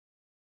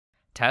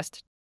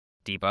Test,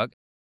 debug,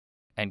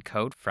 and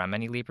code from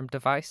any Librem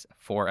device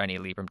for any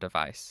Librem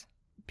device.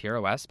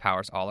 PureOS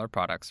powers all our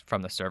products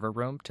from the server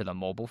room to the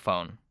mobile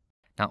phone.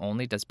 Not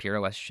only does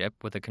PureOS ship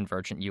with a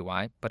convergent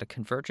UI, but a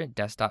convergent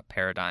desktop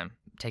paradigm.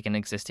 Take an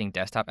existing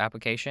desktop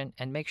application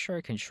and make sure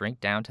it can shrink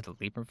down to the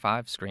Librem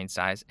 5 screen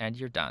size and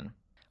you're done.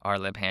 Our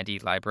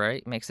libhandy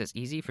library makes this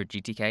easy for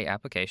GTK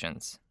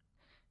applications.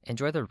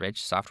 Enjoy the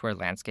rich software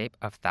landscape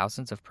of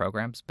thousands of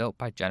programs built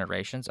by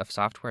generations of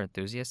software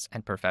enthusiasts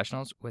and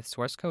professionals with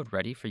source code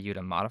ready for you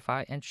to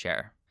modify and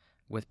share.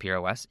 With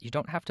PureOS, you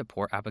don't have to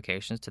port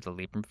applications to the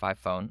Librem 5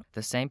 phone.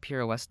 The same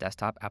PureOS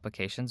desktop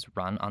applications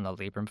run on the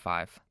Librem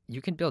 5.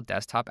 You can build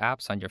desktop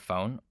apps on your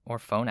phone, or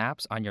phone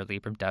apps on your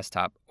Librem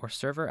desktop, or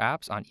server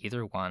apps on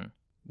either one,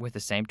 with the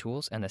same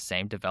tools and the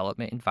same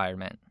development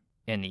environment.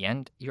 In the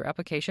end, your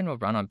application will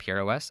run on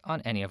PureOS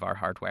on any of our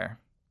hardware.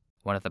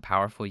 One of the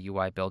powerful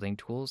UI building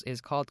tools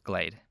is called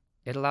Glade.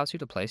 It allows you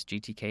to place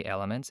GTK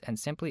elements and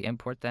simply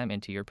import them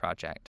into your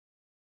project.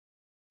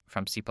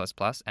 From C++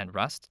 and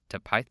Rust to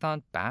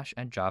Python, Bash,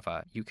 and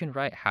Java, you can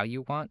write how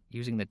you want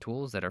using the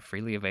tools that are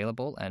freely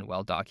available and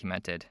well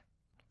documented.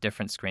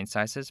 Different screen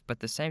sizes, but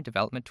the same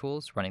development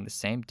tools running the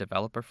same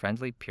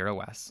developer-friendly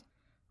PureOS.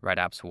 Write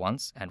apps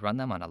once and run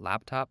them on a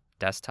laptop,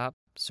 desktop,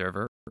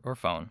 server, or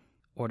phone.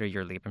 Order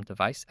your Librem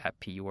device at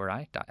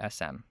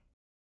puri.sm.